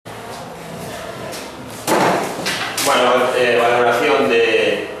Bueno, valoración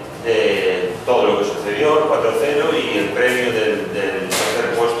de todo lo que sucedió, el 4-0 y el premio del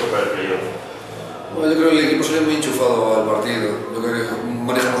tercer puesto para el playoff. Bueno, yo creo que el equipo salió muy enchufado al partido. Yo creo que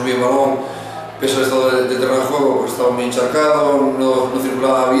manejamos bien el balón, pese al estado de terreno de juego, pues estaba muy encharcado, no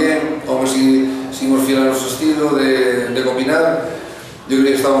circulaba bien, aún así seguimos fieles a nuestro estilo de combinar. Yo creo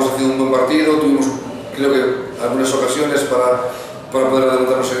que estábamos haciendo un buen partido, tuvimos, creo que, algunas ocasiones para poder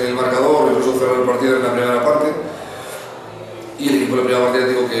adelantarnos en el marcador, incluso cerrar el partido en la primera parte. Y el equipo de la primera parte,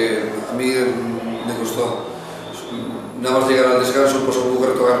 digo que a mí me costó. Nada más llegar al descanso, pues hubo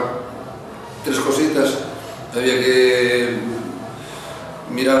que tocar 3 cositas. Había que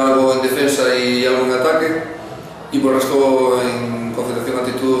mirar algo en defensa y algo en ataque, y por el resto en concentración,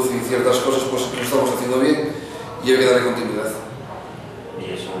 actitud y ciertas cosas pues lo estamos haciendo bien y hay que darle continuidad.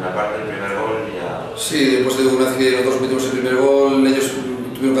 Y es una parte del primer gol ya... Sí, después de una vez que nosotros metimos el primer gol, ellos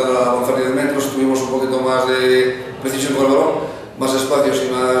tuvieron que avanzar 10 metros, tuvimos un poquito más de precisión con el balón, más espacios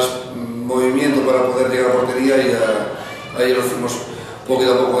y más movimiento para poder llegar a portería, y ahí nos fuimos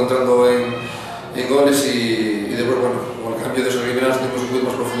poquito a poco entrando en goles, y después, bueno, con el cambio de esos eliminados tuvimos un poquito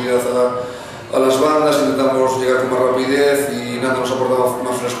más profundidad a las bandas, intentamos llegar con más rapidez y nada nos aportaba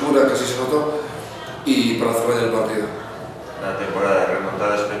más frescura, que así se notó, y para cerrar el partido. Una temporada de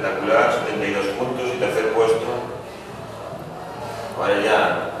remontada espectacular, 72 puntos y tercer puesto. Ahora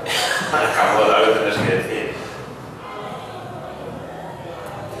ya, acabo de algo tendrás que decir.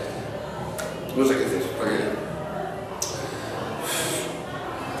 No sé qué decir, para que...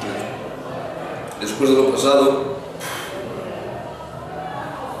 Después de lo pasado,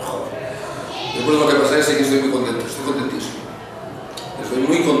 después de lo que pasé, sí que estoy muy contento, estoy contentísimo. Estoy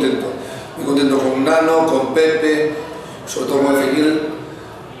muy contento con Nano, con Pepe, sobre todo con Ezequiel,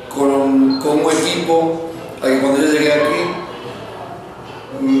 con un equipo a que cuando yo llegué aquí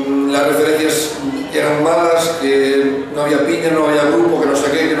las referencias eran malas, que no había piña, no había grupo, que no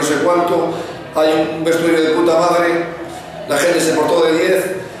sé qué, que no sé cuánto. Hay un vestuario de puta madre, la gente se portó de 10,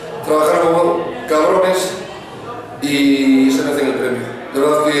 trabajaron como cabrones y se merecen el premio. De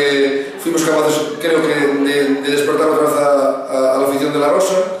verdad que fuimos capaces, creo que, de despertar otra vez a la afición de la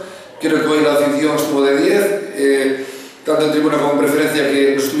Arosa. Creo que hoy la afición estuvo de 10, tanto en tribuna como en preferencia,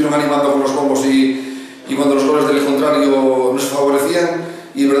 que nos estuvieron animando con los bombos y cuando los goles del contrario nos favorecían,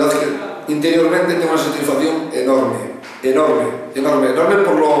 y de verdad que interiormente tengo una satisfacción enorme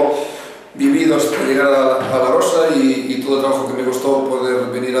por lo vivido hasta llegar a la Arosa y todo el trabajo que me costó poder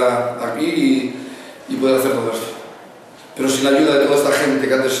venir aquí y poder hacer todo esto. Pero sin la ayuda de toda esta gente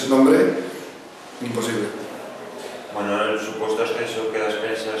que antes nombré, imposible. Bueno, ahora el supuesto ascenso, ¿qué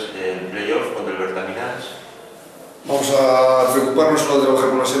piensas del playoff contra el Bertaminás? Vamos a preocuparnos solo de trabajar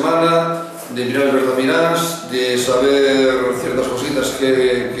una semana, de mirar el Bertaminás, de saber ciertas cositas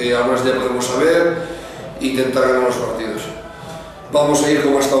que algunas ya podemos saber e intentar ganar los partidos. Vamos a ir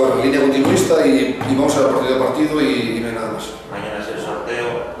como hasta ahora, línea continuista, y vamos a ir partido a partido y no hay nada más. Mañana es el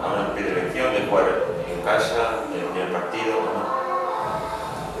sorteo, ahora pide elección de jugar en casa, el primer partido, ¿no?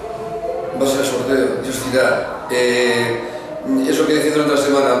 Va a ser el sorteo, Dios dirá. Eso que decía durante la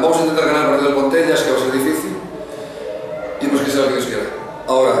semana, vamos a intentar ganar el partido de Pontellas, que va a ser difícil, y pues que sea lo que Dios quiera.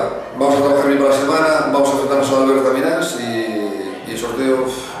 Ahora, vamos a trabajar bien para la semana, vamos a enfrentarnos al Bertaminás y el sorteo,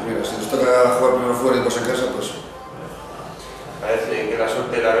 mira, si nos toca jugar primero fuera y después en casa, pues... Parece que la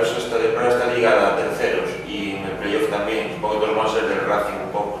suerte de la Arosa está ligada a terceros y en el playoff también. Supongo que todos van a ser del Racing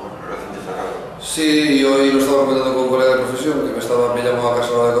un poco, ¿no? El Racing destacado. Sí, y hoy lo estaba comentando con un colega de profesión que me llamó a casa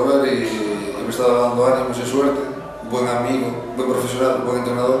a la hora de comer y me estaba dando ánimos y suerte. Buen amigo, buen profesional, buen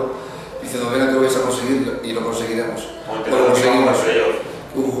entrenador, diciendo venga que lo vais a conseguir y lo conseguiremos. Un entrenador que mejora el playoff.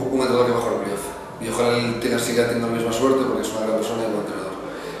 Un entrenador que mejora el playoff. Y ojalá él siga teniendo la misma suerte porque es una gran persona y un buen entrenador.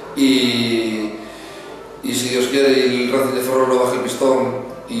 Y si Dios quiere y el Racing de Ferrol no baje el pistón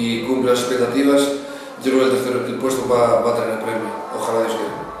y cumple las expectativas, yo creo que el puesto va a tener el premio. Ojalá Dios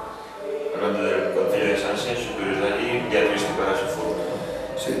quiera. Hablando del Concello de San Senso, tú eres de allí, un día triste para su fútbol.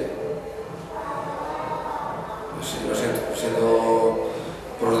 Sí. Sí, lo siento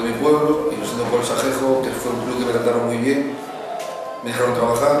por los de mi pueblo y lo siento por el Sajejo, que fue un club que me trataron muy bien, me dejaron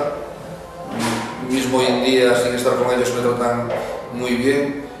trabajar. Mismo hoy en día, sin estar con ellos, me tratan muy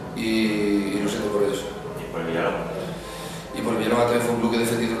bien y lo siento por ellos. ¿Y por el Villalón? Y por el Villalón también fue un club que he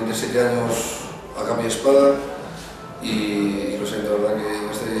defendido durante 7 años a capa y espada y lo siento, la verdad que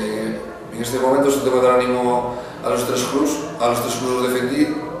en este momento se tengo que dar ánimo a los 3 clubs, los defendí,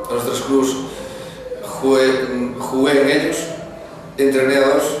 a los 3 clubs jugué en ellos, entrené a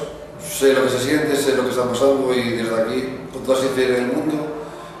 2, sé lo que se siente, sé lo que está pasando y desde aquí, con toda sinceridad del mundo,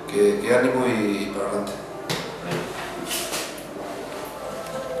 que ánimo y para adelante.